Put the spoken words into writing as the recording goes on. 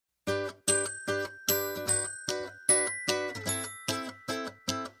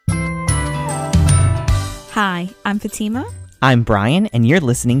Hi, I'm Fatima. I'm Brian, and you're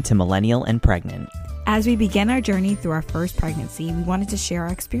listening to Millennial and Pregnant. As we began our journey through our first pregnancy, we wanted to share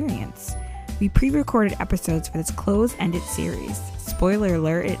our experience. We pre-recorded episodes for this close-ended series. Spoiler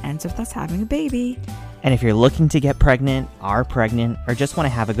alert, it ends with us having a baby. And if you're looking to get pregnant, are pregnant, or just want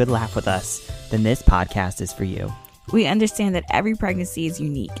to have a good laugh with us, then this podcast is for you. We understand that every pregnancy is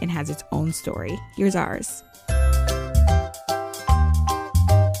unique and has its own story. Here's ours.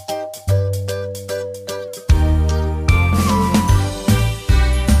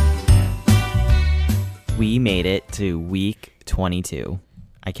 We made it to week 22.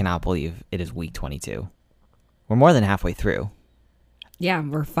 I cannot believe it is week 22. We're more than halfway through. Yeah,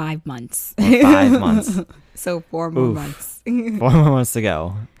 we're 5 months. We're 5 months. So 4 more months. 4 more months to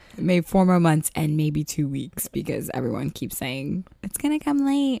go. Maybe 4 more months and maybe 2 weeks because everyone keeps saying, it's going to come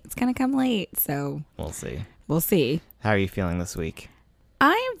late. It's going to come late. So We'll see. We'll see. How are you feeling this week?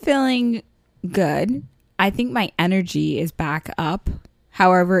 I am feeling good. I think my energy is back up.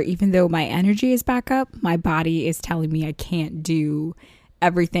 However, even though my energy is back up, my body is telling me I can't do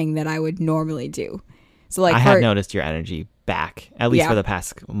everything that I would normally do. So like I have noticed your energy back, at least for the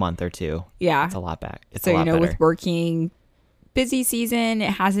past month or two. Yeah. It's a lot back. It's so, a lot better. With working busy season,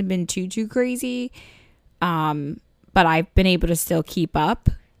 it hasn't been too crazy. But I've been able to still keep up.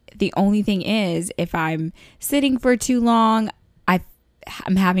 The only thing is if I'm sitting for too long,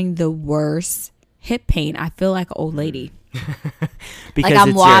 I'm having the worst hip pain. I feel like an old lady. Because like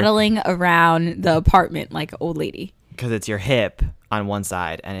I'm waddling around the apartment like an old lady. Because it's your hip on one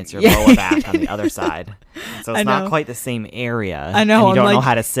side and it's your lower back on the other side. So it's not quite the same area. I know. And you don't know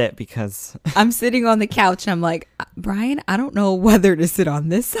how to sit because... I'm sitting on the couch and I'm like, Brian, I don't know whether to sit on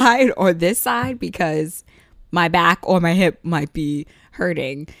this side or this side because my back or my hip might be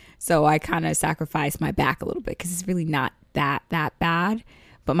hurting. So I kind of sacrifice my back a little bit because it's really not that bad.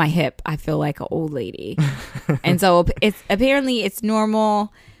 But my hip, I feel like an old lady. And so it's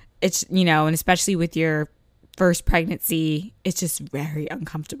normal. It's, and especially with your first pregnancy, it's just very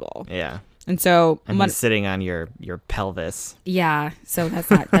uncomfortable. Yeah. And so he's sitting on your pelvis. Yeah. So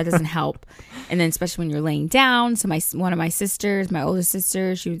that doesn't help. And then especially when you're laying down. So one of my sisters, my older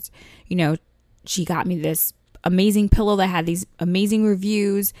sister, she was, she got me this amazing pillow that had these amazing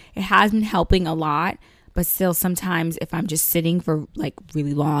reviews. It has been helping a lot. But still, sometimes if I'm just sitting for like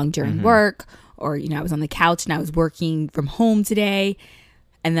really long during work or, I was on the couch and I was working from home today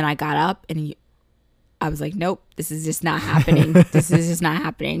and then I got up and I was like, nope, this is just not happening. This is just not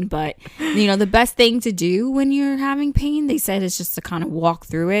happening. But, the best thing to do when you're having pain, they said, is just to kind of walk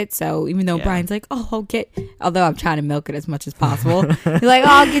through it. So even though Brian's like, although I'm trying to milk it as much as possible. He's like,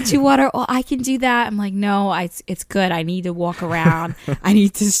 I'll get you water. Oh, I can do that. I'm like, no, it's good. I need to walk around. I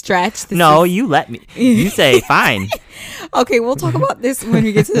need to stretch. You let me. You say, fine. Okay, we'll talk about this when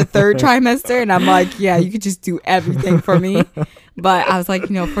we get to the third trimester. And I'm like, yeah, you could just do everything for me. But I was like,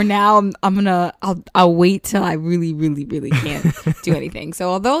 for now, I'll wait till I really, really, really can't do anything. So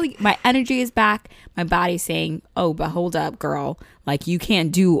although my energy is back, my body's saying, oh, but hold up, girl. Like, you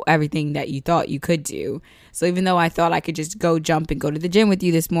can't do everything that you thought you could do. So even though I thought I could just go jump and go to the gym with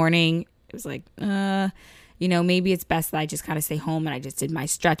you this morning, it was like, maybe it's best that I just kind of stay home and I just did my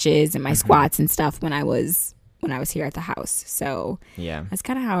stretches and my squats and stuff when I was here at the house. So yeah, that's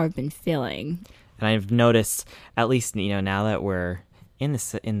kind of how I've been feeling. And I've noticed, at least, now that we're in the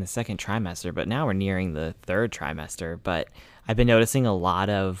second trimester, but now we're nearing the third trimester, but I've been noticing a lot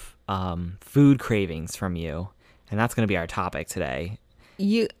of food cravings from you. And that's going to be our topic today.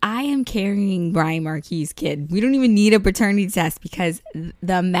 I am carrying Brian Marquis' kid. We don't even need a paternity test because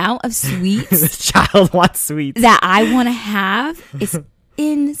the amount of sweets this child wants sweets that I want to have is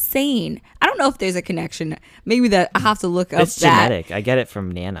insane. I don't know if there's a connection. Maybe that I have to look up. It's genetic. I get it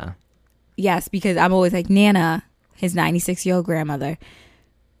from Nana. Yes, because I'm always like, Nana, his 96-year-old grandmother,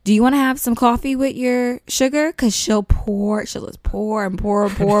 do you want to have some coffee with your sugar? Because she'll just pour and pour.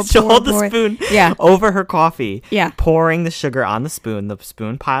 She'll hold the spoon over her coffee, pouring the sugar on the spoon. The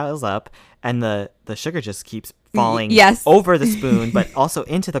spoon piles up, and the sugar just keeps falling over the spoon, but also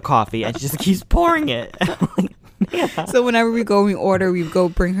into the coffee, and she just keeps pouring it. So whenever we order, we go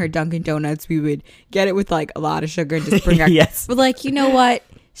bring her Dunkin' Donuts. We would get it with like a lot of sugar and just bring her. Yes. But like, you know what?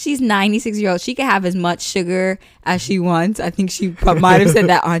 She's 96-year-old. She can have as much sugar as she wants. I think she might have said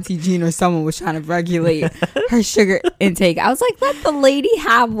that Auntie Jean or someone was trying to regulate her sugar intake. I was like, let the lady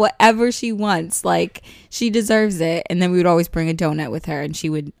have whatever she wants. Like, she deserves it. And then we would always bring a donut with her, and she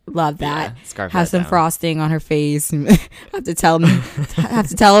would love that. Yeah, have some frosting on her face, and have to tell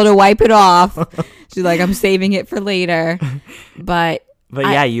her to wipe it off. She's like, I'm saving it for later. But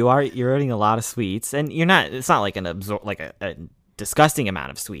yeah, you're eating a lot of sweets, and you're not. It's not like a disgusting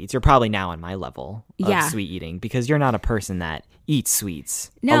amount of sweets. You're probably now on my level of sweet eating because you're not a person that eats sweets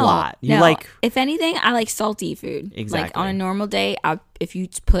a lot. You like, if anything, I like salty food. Exactly. Like on a normal day, if you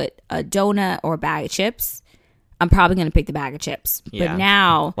put a donut or a bag of chips, I'm probably going to pick the bag of chips. Yeah. But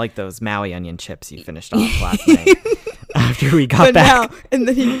now, like those Maui onion chips you finished off last night after we got back. Now, and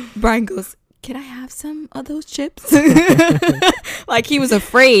then Brian goes, "Can I have some of those chips?" Like he was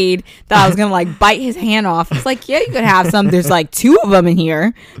afraid that I was gonna like bite his hand off. It's like, yeah, you could have some. There's like 2 of them in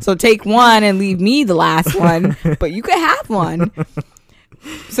here, so take one and leave me the last one. But you could have one.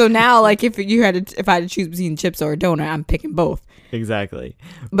 So now, like if I had to choose between chips or a donut, I'm picking both. Exactly.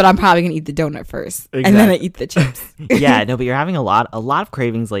 But I'm probably gonna eat the donut first, Exactly. and then I eat the chips. Yeah, no, but you're having a lot of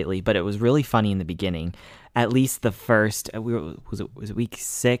cravings lately. But it was really funny in the beginning. At least the first, was it week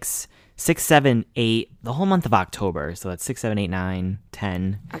 6, 7, 8, the whole month of October. So that's 6, 7, 8, 9,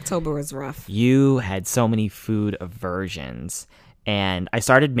 10. October was rough. You had so many food aversions. And I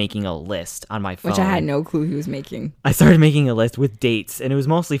started making a list on my phone. Which I had no clue he was making. I started making a list with dates, and it was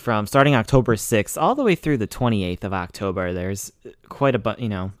mostly from starting October 6th all the way through the 28th of October. There's quite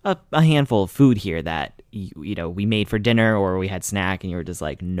a handful of food here that, we made for dinner or we had snack, and you were just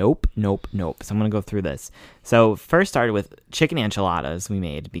like, nope, nope, nope. So I'm going to go through this. So first started with chicken enchiladas we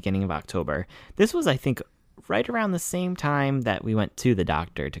made beginning of October. This was, I think, right around the same time that we went to the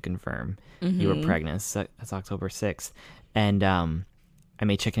doctor to confirm you were pregnant. So that's October 6th. And I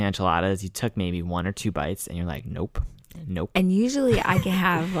made chicken enchiladas. You took maybe 1 or 2 bites, and you're like, nope. And usually I can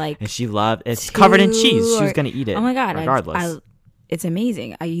have like and she loved it's covered in cheese. She was gonna eat it. Oh my god! Regardless, it's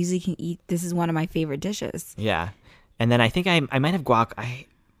amazing. I usually can eat. This is one of my favorite dishes. Yeah, and then I think I might have I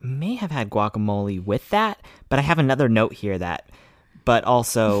may have had guacamole with that, but I have another note here that. But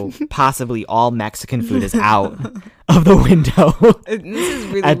also, possibly all Mexican food is out of the window. This is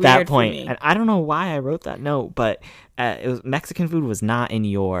really at that weird point. for me. And I don't know why I wrote that note, but Mexican food was not in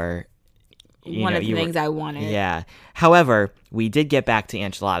your. One of the things I wanted. Yeah. However, we did get back to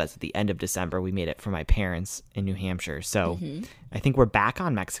enchiladas at the end of December. We made it for my parents in New Hampshire, so I think we're back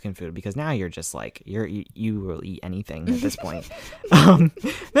on Mexican food because now you're just like you will eat anything at this point. Then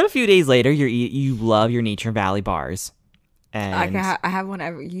a few days later, you love your Nature Valley bars. And I have one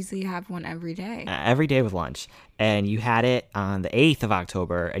usually have one every day. Every day with lunch. And you had it on the 8th of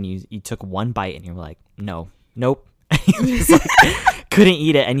October, and you took 1 bite, and you were like, nope. Couldn't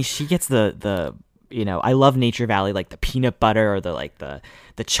eat it. And she gets the I love Nature Valley, like the peanut butter or the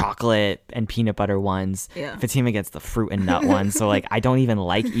chocolate and peanut butter ones. Yeah. Fatima gets the fruit and nut ones. So like I don't even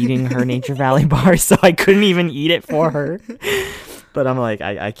like eating her Nature Valley bar, so I couldn't even eat it for her. But I'm like,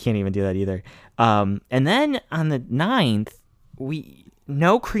 I can't even do that either. And then on the 9th,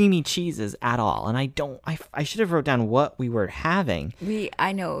 no creamy cheeses at all, and I should have wrote down what we were having.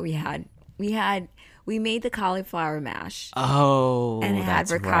 I know what we had. We made the cauliflower mash. Oh, and it had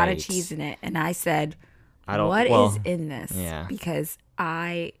ricotta cheese in it, and I said, "What is in this?" Yeah. Because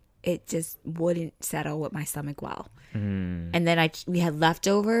it just wouldn't settle with my stomach well. And then we had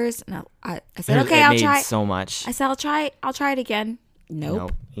leftovers, and I said, "Okay, I'll try." So much. I said, "I'll try it again."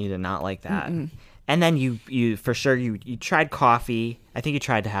 Nope. You did not like that. And then you for sure you tried coffee. I think you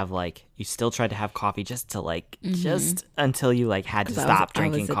tried to have you still tried to have coffee just to just until you had to stop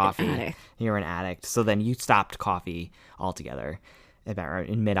drinking coffee. Addict. You were an addict. So then you stopped coffee altogether about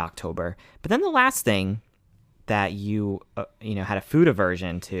in mid-October. But then the last thing that you had a food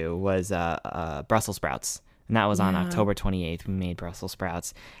aversion to was Brussels sprouts. And that was on October 28th. We made Brussels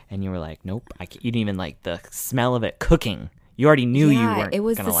sprouts, and you were like, "Nope, you didn't even like the smell of it cooking." You already knew you weren't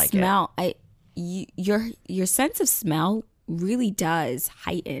gonna like it. Smell. Your sense of smell really does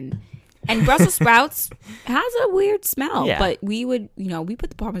heighten. And Brussels sprouts has a weird smell, but we would, we put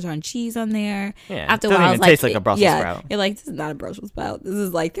the Parmesan cheese on there. Yeah, after a while, it doesn't taste like a Brussels sprout. You're like, this is not a Brussels sprout. This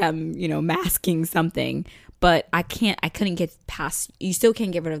is like them, masking something. But I couldn't get past. You still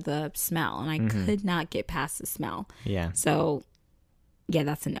can't get rid of the smell, and I could not get past the smell. Yeah. So, yeah,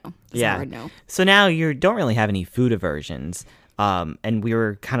 that's a no. That's a hard no. So now you don't really have any food aversions. And we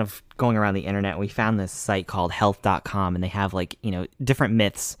were kind of going around the internet. We found this site called health.com, and they have different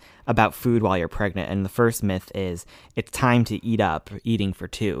myths about food while you're pregnant. And the first myth is it's time to eat up. Eating for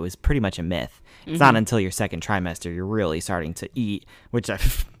 2 is pretty much a myth. It's not until your second trimester you're really starting to eat, which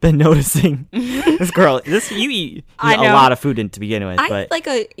I've been noticing. You eat a lot of food to begin with.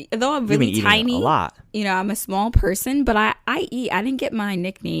 Though I'm really tiny, a lot. I'm a small person, but I eat. I didn't get my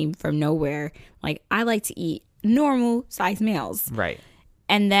nickname from nowhere. I like to eat normal size meals. Right.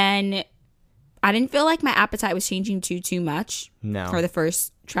 And then I didn't feel like my appetite was changing too much for the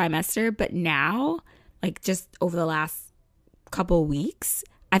first trimester. But now, just over the last couple of weeks,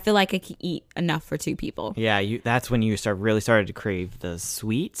 I feel like I can eat enough for 2 people. Yeah, that's when you really started to crave the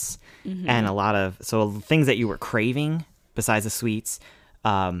sweets and a lot of things that you were craving besides the sweets.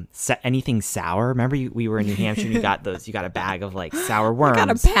 Anything sour. Remember we were in New Hampshire and you got a bag of like sour worms. I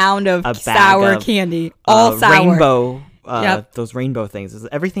got a pound of sour candy. All sour. Rainbow. Those rainbow things.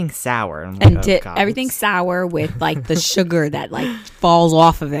 Everything sour. Everything sour with like the sugar that like falls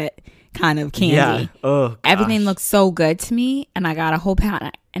off of it kind of candy. Yeah. Oh, gosh. Everything looks so good to me, and I got a whole pound.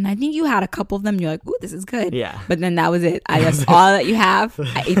 And I think you had a couple of them. You're like, ooh, this is good. Yeah. But then that was it. That's all that you have.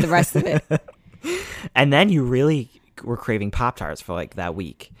 I ate the rest of it. And then you really were craving Pop-Tarts for like that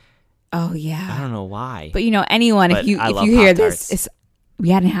week. Oh yeah. I don't know why. But anyone, but if you hear this, we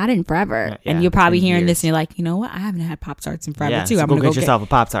hadn't had it in forever, and you're probably hearing this, and you're like, you know what? I haven't had Pop-Tarts in forever too. So I'm gonna go get yourself a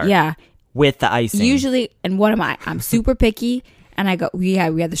Pop-Tart. Yeah. With the icing. Usually, and what am I? I'm super picky, and I go. We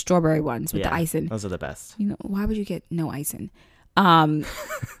had the strawberry ones with the icing. Those are the best. Why would you get no icing?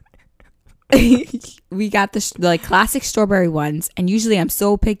 We got the classic strawberry ones, and usually I'm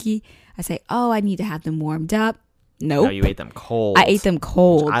so picky. I say, oh, I need to have them warmed up. Nope. No, you ate them cold. I ate them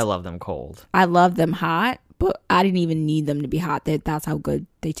cold. I love them cold. I love them hot, but I didn't even need them to be hot. That's how good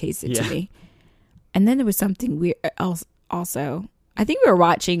they tasted to me. And then there was something weird also. I think we were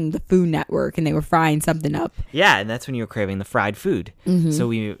watching the Food Network and they were frying something up. Yeah, and that's when you were craving the fried food. Mm-hmm.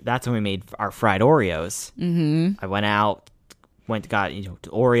 So that's when we made our fried Oreos. Mm-hmm. I got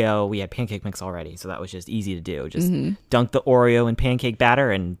Oreo. We had pancake mix already, so that was just easy to do. Just dunk the Oreo in pancake batter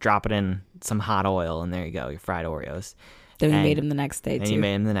and drop it in some hot oil, and there you go, your fried Oreos. Then we made them the next day, too. And you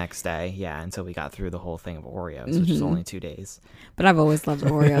made them the next day, yeah, until we got through the whole thing of Oreos, which was only 2 days. But I've always loved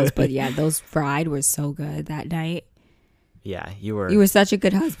Oreos, but yeah, those fried were so good that night. Yeah, you were such a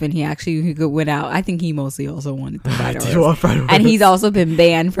good husband. He actually went out. I think he mostly also wanted the fried Oreos. Want fried Oreos. And he's also been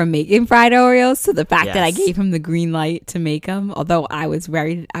banned from making fried Oreos. So the fact that I gave him the green light to make them, although I was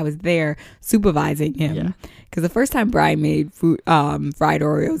there supervising him. Because the first time Brian made fried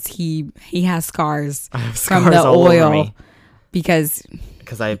Oreos, he has scars from the oil because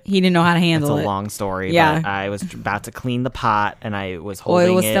he didn't know how to handle it. It's a long story. Yeah, but I was about to clean the pot and I was holding it.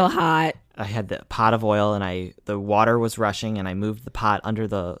 Oil was still hot. I had the pot of oil and the water was rushing and I moved the pot under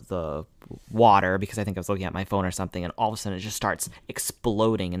the water because I think I was looking at my phone or something, and all of a sudden it just starts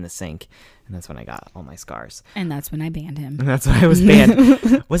exploding in the sink, and that's when I got all my scars. And that's when I banned him. And that's when I was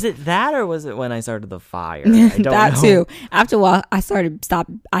banned. Was it that, or was it when I started the fire? I don't that know. Too. After a while,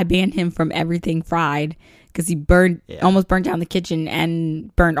 I banned him from everything fried because he almost burned down the kitchen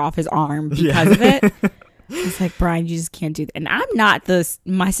and burned off his arm because of it. It's like, Brian, you just can't do that. And I'm not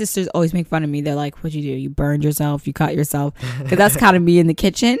my sisters always make fun of me. They're like, what'd you do? You burned yourself? You cut yourself? Because that's kind of me in the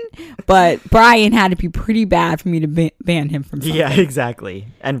kitchen. But Brian had to be pretty bad for me to ban him from something. Yeah, exactly.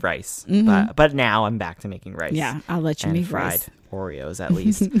 And rice. Mm-hmm. But now I'm back to making rice. Yeah, I'll let you make fried rice. Oreos at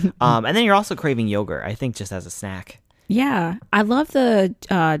least. And then you're also craving yogurt, I think, just as a snack. Yeah, I love the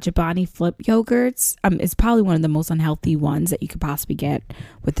Chobani Flip yogurts. It's probably one of the most unhealthy ones that you could possibly get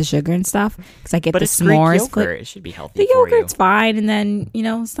with the sugar and stuff. Because I get the s'mores. Greek yogurt. It should be healthy. The yogurt's fine, and then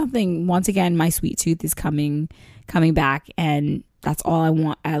something. Once again, my sweet tooth is coming back, and that's all I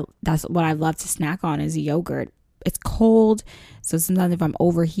want. That's what I love to snack on is a yogurt. It's cold, so sometimes if I'm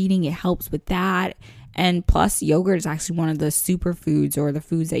overheating, it helps with that. And plus, yogurt is actually one of the superfoods or the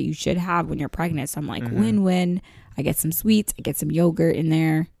foods that you should have when you're pregnant. So I'm like, win-win. I get some sweets, I get some yogurt in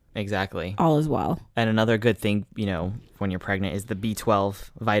there. Exactly. All as well. And another good thing, when you're pregnant is the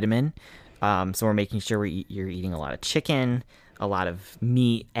B12 vitamin. So we're making sure you're eating a lot of chicken, a lot of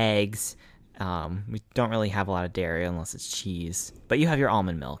meat, eggs. We don't really have a lot of dairy unless it's cheese. But you have your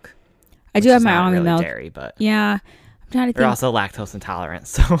almond milk. I do have my almond milk. Dairy, but yeah. I'm trying to think. You're also lactose intolerant,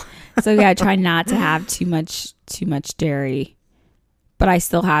 so. So yeah, I try not to have too much dairy. But I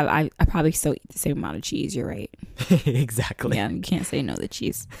still have, I probably still eat the same amount of cheese. You're right. Exactly. Yeah, you can't say no to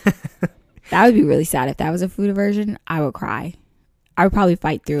cheese. That would be really sad. If that was a food aversion, I would cry. I would probably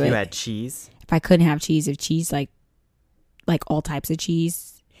fight through it. You had cheese? If I couldn't have cheese, if cheese, like all types of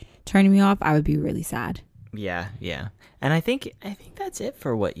cheese turning me off, I would be really sad. Yeah. And I think that's it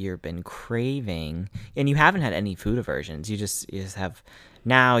for what you've been craving. And you haven't had any food aversions. You just have,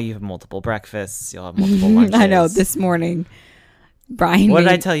 now you have multiple breakfasts. You'll have multiple lunches. I know, this morning. Brian, what did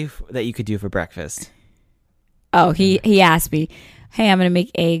I tell you that you could do for breakfast? Oh, he asked me, hey, I'm going to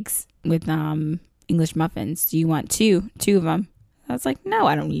make eggs with English muffins. Do you want two of them? I was like, no,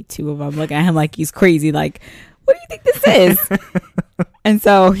 I don't need 2 of them. Looking at him like he's crazy. Like, what do you think this is? And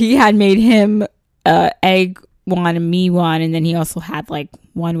so he had made him egg one and me one. And then he also had like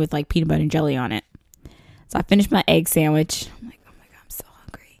one with like peanut butter and jelly on it. So I finished my egg sandwich. I'm like, oh my God, I'm so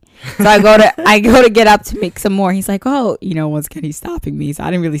hungry. So I go to get up to make some more. He's like, oh, once again, he's stopping me. So I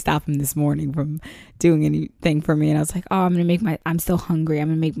didn't really stop him this morning from doing anything for me. And I was like, oh, I'm still hungry. I'm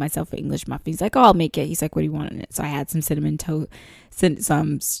going to make myself an English muffin. He's like, oh, I'll make it. He's like, what do you want in it? So I had some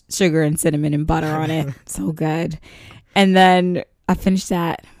some sugar and cinnamon and butter on it. So good. And then I finished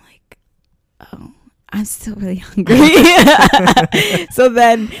that. I'm like, oh, I'm still really hungry. So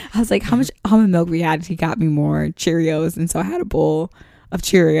then I was like, how much almond milk we had? He got me more Cheerios. And so I had a bowl of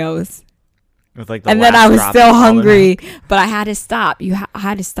Cheerios. With like and then I was still hungry, but I had to stop. I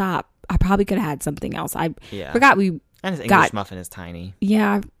had to stop. I probably could have had something else. I forgot we and his English muffin is tiny.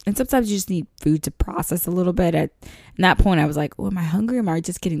 Yeah. And sometimes you just need food to process a little bit. At that point, I was like, oh, am I hungry? Or am I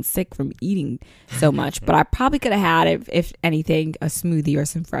just getting sick from eating so much? But I probably could have had, if anything, a smoothie or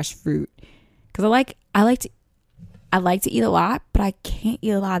some fresh fruit. Because I like to eat a lot, but I can't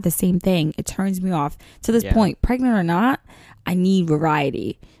eat a lot of the same thing. It turns me off. To this point, pregnant or not, I need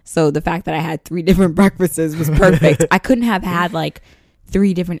variety. So the fact that I had 3 different breakfasts was perfect. I couldn't have had like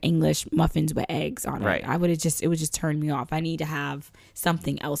 3 different English muffins with eggs on it. Right. It would just turn me off. I need to have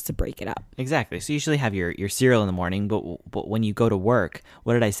something else to break it up. Exactly. So you usually have your cereal in the morning, but when you go to work,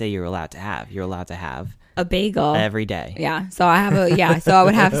 what did I say you're allowed to have? You're allowed to have a bagel every day. Yeah. So I have so I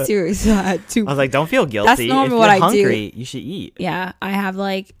would have cereal. So I had 2. I was like, don't feel guilty. That's normally what I do. You should eat. Yeah. I'll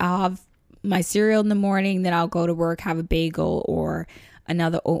have my cereal in the morning, then I'll go to work, have a bagel or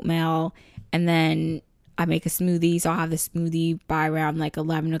another oatmeal, and then I make a smoothie. So I'll have the smoothie by around like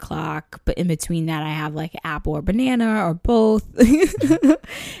 11 o'clock. But in between that, I have like an apple or banana or both.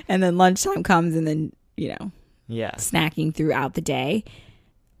 And then lunchtime comes and then, snacking throughout the day.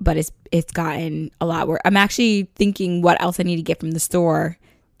 But it's gotten a lot worse. I'm actually thinking what else I need to get from the store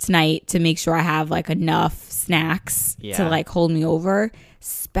tonight to make sure I have like enough snacks to like hold me over,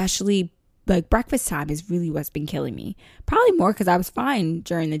 especially like breakfast time is really what's been killing me. Probably more because I was fine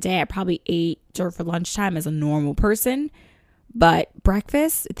during the day. I probably ate for lunchtime as a normal person, but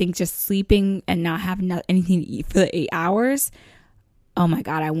breakfast, I think just sleeping and not having anything to eat for the 8 hours. Oh my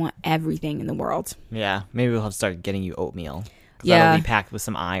God, I want everything in the world. Yeah, maybe we'll have to start getting you oatmeal. That'll be packed with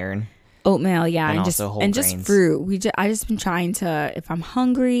some iron. Oatmeal, and just fruit. I just been trying to, if I'm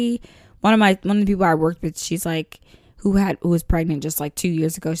hungry. One of the people I worked with, she's like, who was pregnant just like 2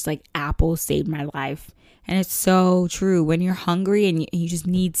 years ago. She's like, apples saved my life. And it's so true. When you're hungry and you just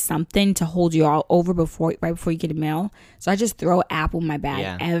need something to hold you all over right before you get a meal. So I just throw apple in my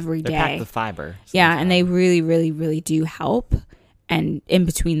bag every day. They're packed with fiber. Yeah, and they really, really, really do help. And in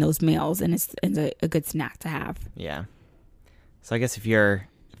between those meals, and it's a good snack to have. Yeah. So I guess if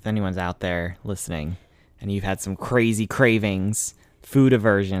anyone's out there listening and you've had some crazy cravings, food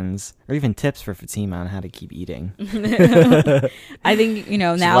aversions, or even tips for Fatima on how to keep eating. I think,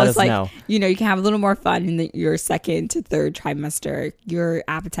 now it's like, you can have a little more fun in your 2nd to 3rd trimester. Your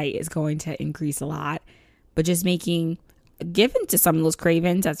appetite is going to increase a lot, but just given to some of those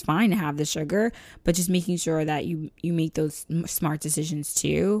cravings, that's fine to have the sugar, but just making sure that you make those smart decisions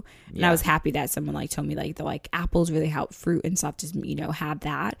too. And I was happy that someone told me the apples really help, fruit and stuff, just have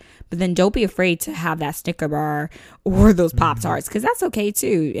that. But then don't be afraid to have that Snicker bar or those Pop-Tarts, because that's okay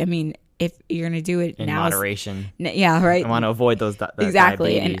too. I mean, if you're gonna do it in now, moderation. Yeah, right. I want to avoid those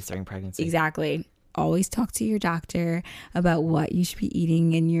exactly diabetes during pregnancy. Exactly. Always talk to your doctor about what you should be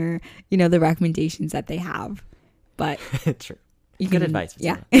eating and your the recommendations that they have. But true. Good advice.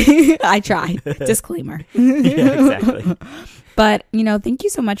 Yeah. I try. Disclaimer. Yeah, exactly. But, thank you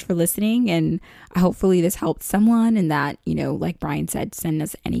so much for listening. And hopefully this helped someone, and that, like Brian said, send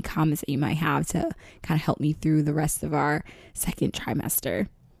us any comments that you might have to kind of help me through the rest of our 2nd trimester.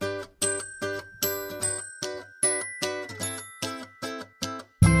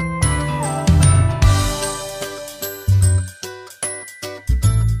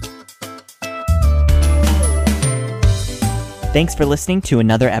 Thanks for listening to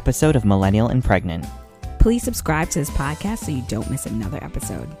another episode of Millennial and Pregnant. Please subscribe to this podcast so you don't miss another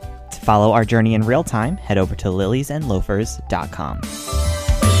episode. To follow our journey in real time, head over to liliesandloafers.com.